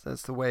that's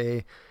the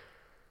way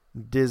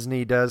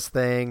Disney does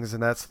things,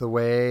 and that's the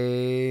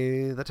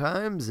way the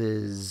times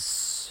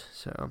is.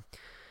 So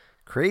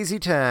crazy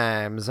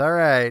times. All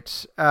right.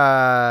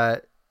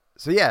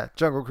 So yeah,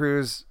 Jungle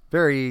Cruise,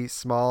 very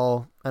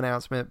small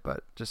announcement,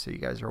 but just so you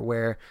guys are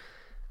aware,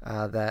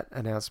 that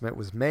announcement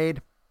was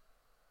made.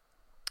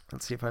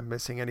 Let's see if I'm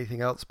missing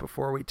anything else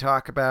before we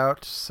talk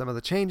about some of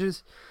the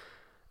changes.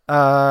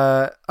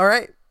 All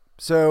right.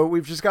 So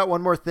we've just got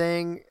one more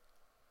thing.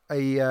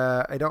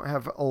 I don't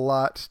have a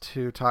lot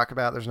to talk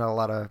about. There's not a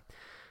lot of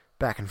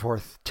back and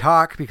forth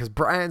talk because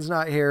Brian's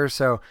not here.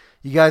 So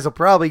you guys will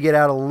probably get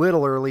out a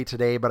little early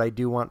today, but I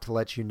do want to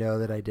let you know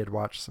that I did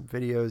watch some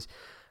videos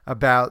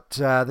about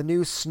the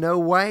new Snow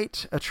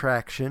White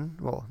attraction.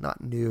 Well,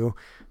 not new,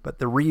 but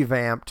the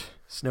revamped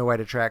Snow White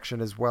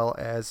attraction, as well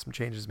as some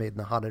changes made in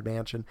the Haunted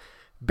Mansion.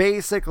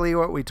 Basically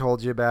what we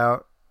told you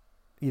about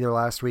either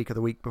last week or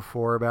the week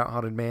before about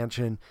Haunted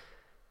Mansion.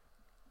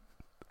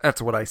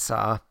 That's what I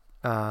saw.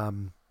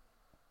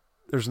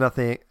 There's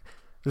nothing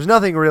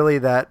really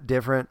that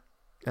different,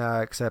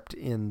 except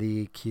in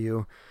the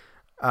queue.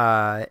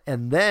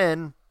 And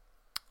then,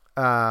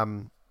 I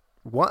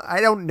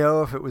don't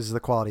know if it was the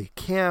quality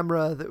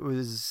camera that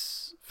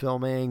was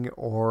filming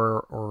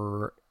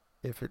or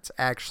if it's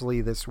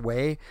actually this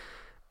way,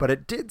 but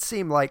it did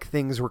seem like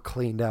things were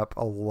cleaned up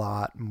a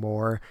lot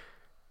more.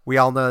 We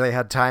all know they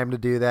had time to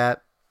do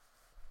that.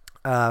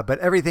 But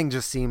everything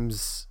just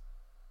seems,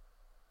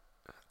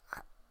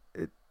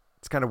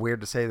 it's kind of weird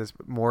to say this,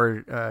 but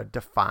more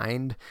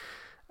defined.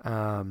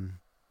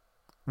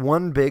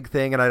 One big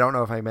thing, and I don't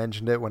know if I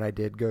mentioned it when I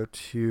did go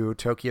to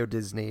Tokyo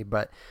Disney,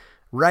 but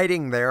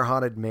riding their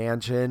Haunted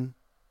Mansion,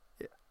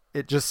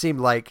 it just seemed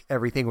like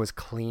everything was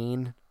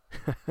clean.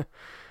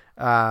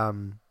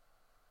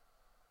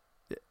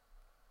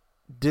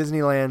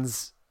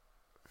 Disneyland's,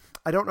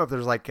 I don't know if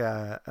there's like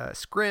a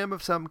scrim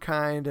of some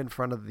kind in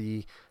front of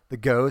the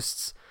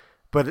ghosts,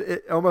 but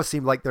it almost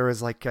seemed like there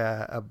was like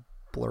a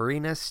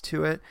blurriness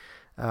to it.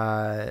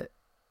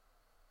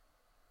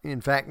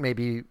 In fact,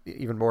 maybe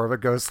even more of a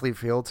ghostly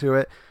feel to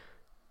it,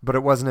 but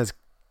it wasn't as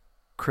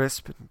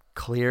crisp and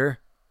clear.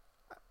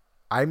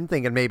 I'm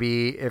thinking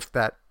maybe if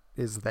that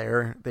is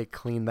there, they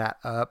cleaned that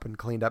up and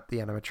cleaned up the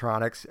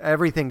animatronics.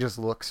 Everything just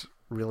looks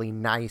really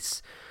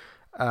nice.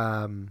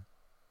 And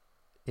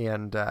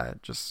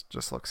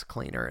just looks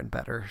cleaner and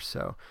better.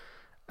 So,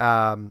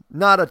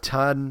 not a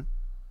ton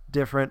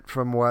different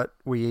from what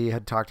we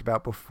had talked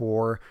about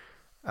before.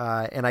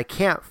 And I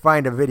can't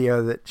find a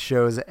video that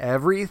shows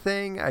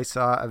everything. I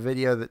saw a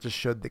video that just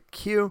showed the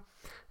queue,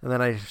 and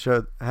then I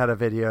had a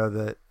video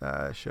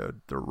that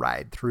showed the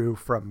ride through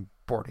from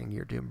boarding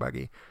your Doom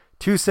Buggy.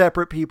 Two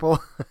separate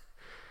people.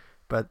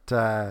 But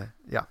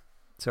yeah,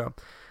 so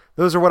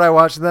those are what I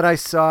watched. And then I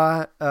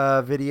saw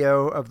a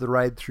video of the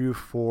ride through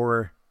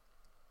for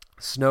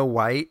Snow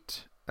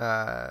White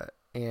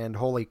and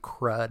Holy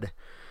Crud.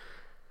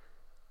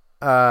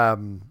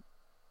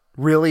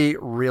 Really,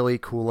 really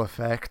cool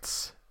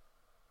effects.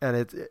 And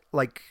it's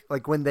like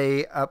when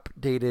they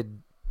updated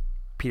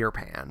Peter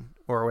Pan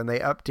or when they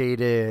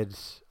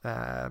updated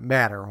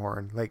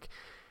Matterhorn, like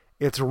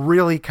it's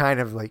really kind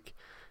of like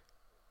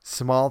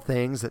small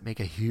things that make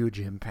a huge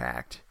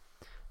impact.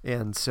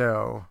 And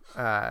so,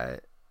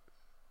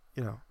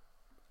 you know,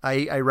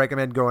 I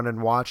recommend going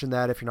and watching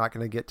that if you're not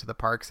going to get to the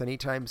parks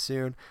anytime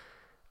soon.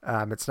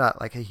 It's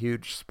not like a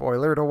huge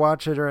spoiler to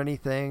watch it or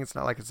anything. It's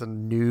not like it's a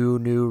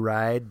new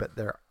ride, but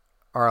there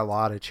are a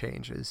lot of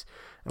changes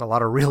and a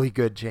lot of really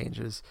good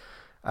changes.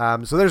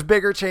 So there's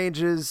bigger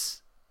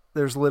changes.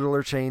 There's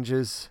littler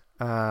changes.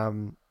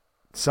 Some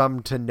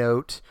to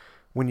note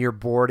when you're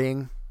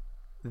boarding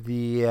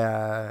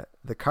the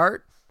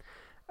cart.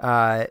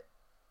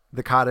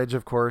 The cottage,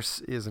 of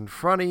course, is in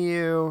front of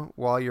you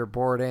while you're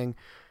boarding.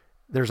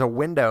 There's a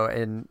window,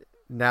 and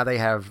now they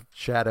have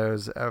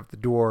shadows of the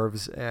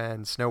dwarves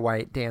and Snow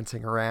White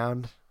dancing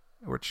around,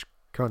 which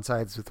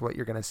coincides with what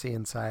you're going to see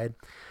inside.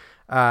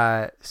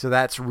 So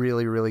that's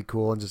really, really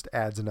cool and just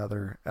adds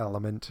another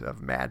element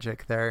of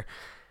magic there.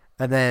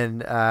 And then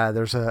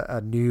there's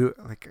a new,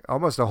 like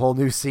almost a whole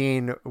new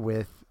scene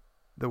with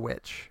the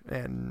witch,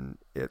 and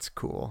it's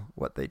cool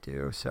what they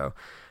do. So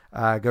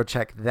go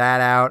check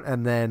that out.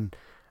 And then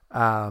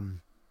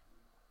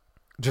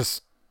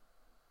just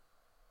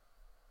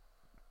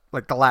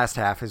like the last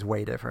half is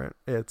way different.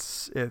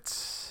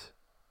 It's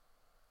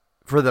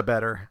for the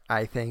better,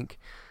 I think.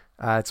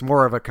 It's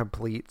more of a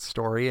complete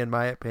story, in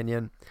my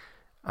opinion.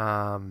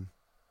 And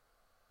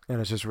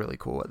it's just really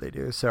cool what they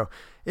do. So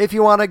if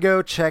you want to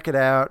go check it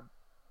out,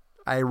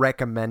 I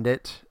recommend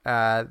it.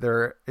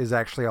 There is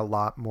actually a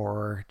lot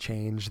more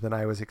change than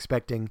I was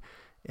expecting,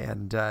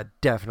 and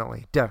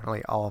definitely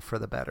all for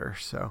the better.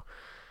 So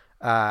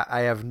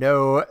I have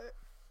no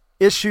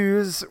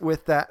issues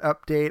with that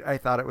update. I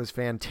thought it was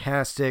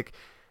fantastic.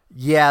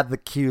 Yeah, the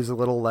queue's a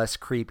little less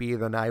creepy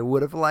than I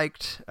would have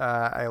liked.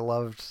 I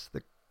loved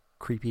the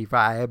creepy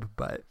vibe,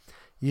 but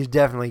you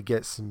definitely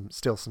get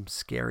still some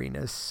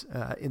scariness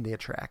in the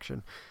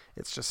attraction.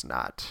 It's just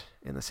not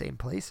in the same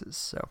places.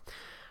 So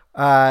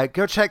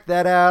go check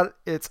that out.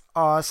 It's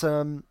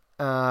awesome.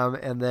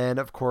 And then,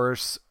 of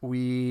course,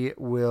 we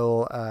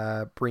will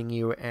bring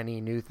you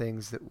any new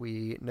things that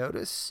we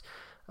notice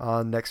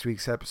on next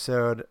week's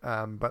episode.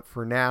 But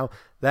for now,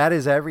 that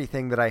is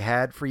everything that I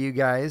had for you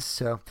guys.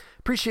 So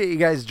appreciate you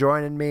guys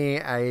joining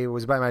me. I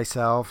was by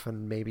myself,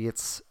 and maybe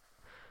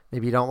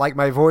you don't like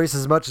my voice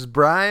as much as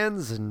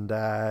Brian's, and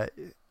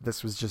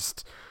this was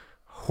just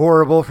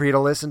horrible for you to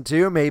listen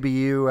to. Maybe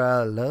you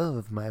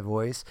love my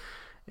voice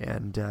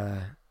and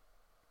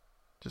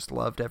just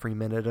loved every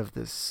minute of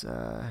this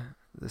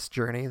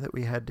journey that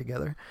we had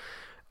together.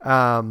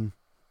 Some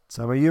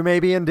of you may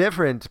be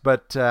indifferent,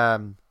 but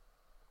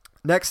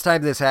next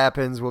time this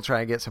happens, we'll try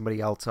and get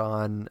somebody else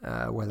on,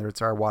 whether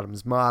it's our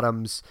Wadhams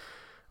Modums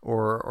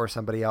or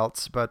somebody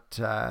else. But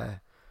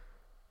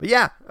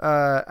yeah,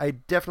 I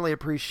definitely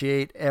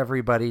appreciate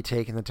everybody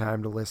taking the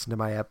time to listen to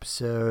my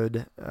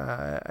episode.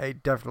 I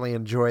definitely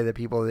enjoy the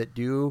people that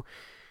do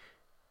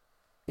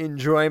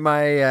enjoy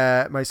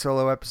my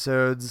solo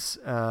episodes.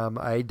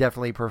 I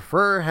definitely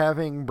prefer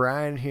having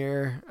Brian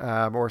here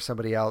or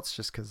somebody else,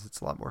 just because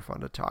it's a lot more fun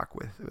to talk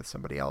with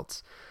somebody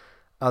else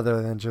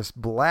other than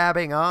just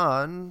blabbing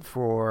on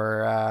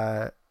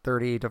for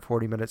 30 to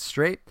 40 minutes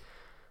straight.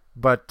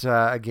 But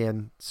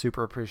again,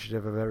 super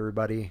appreciative of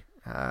everybody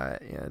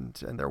and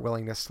their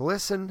willingness to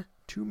listen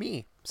to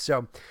me.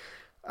 So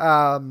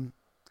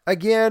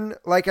again,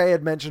 like I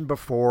had mentioned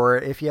before,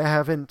 if you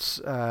haven't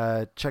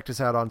checked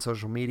us out on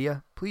social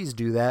media, please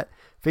do that.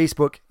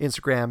 Facebook,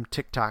 Instagram,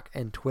 TikTok,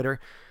 and Twitter.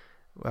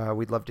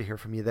 We'd love to hear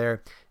from you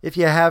there. If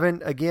you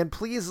haven't, again,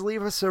 please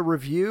leave us a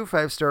review,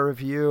 5-star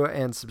review,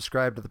 and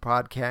subscribe to the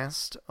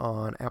podcast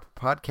on Apple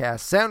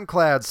Podcasts,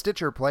 SoundCloud,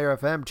 Stitcher, Player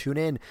FM,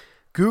 TuneIn,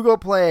 Google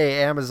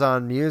Play,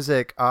 Amazon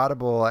Music,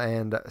 Audible,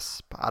 and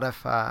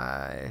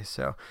Spotify.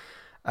 So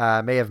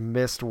I may have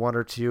missed one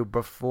or two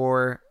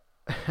before.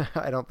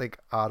 I don't think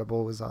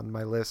Audible was on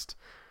my list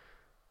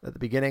at the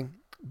beginning,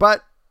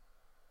 but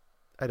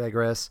I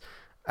digress.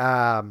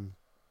 I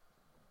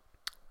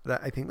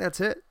think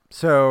that's it.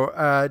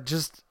 So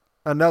just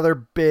another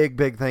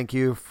big thank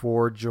you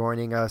for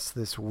joining us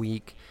this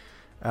week.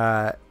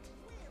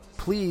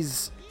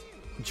 Please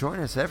join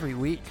us every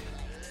week,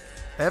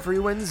 every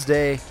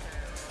Wednesday,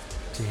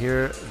 to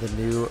hear the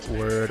new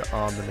word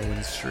on the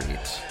main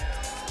street.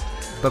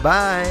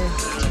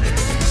 Bye-bye.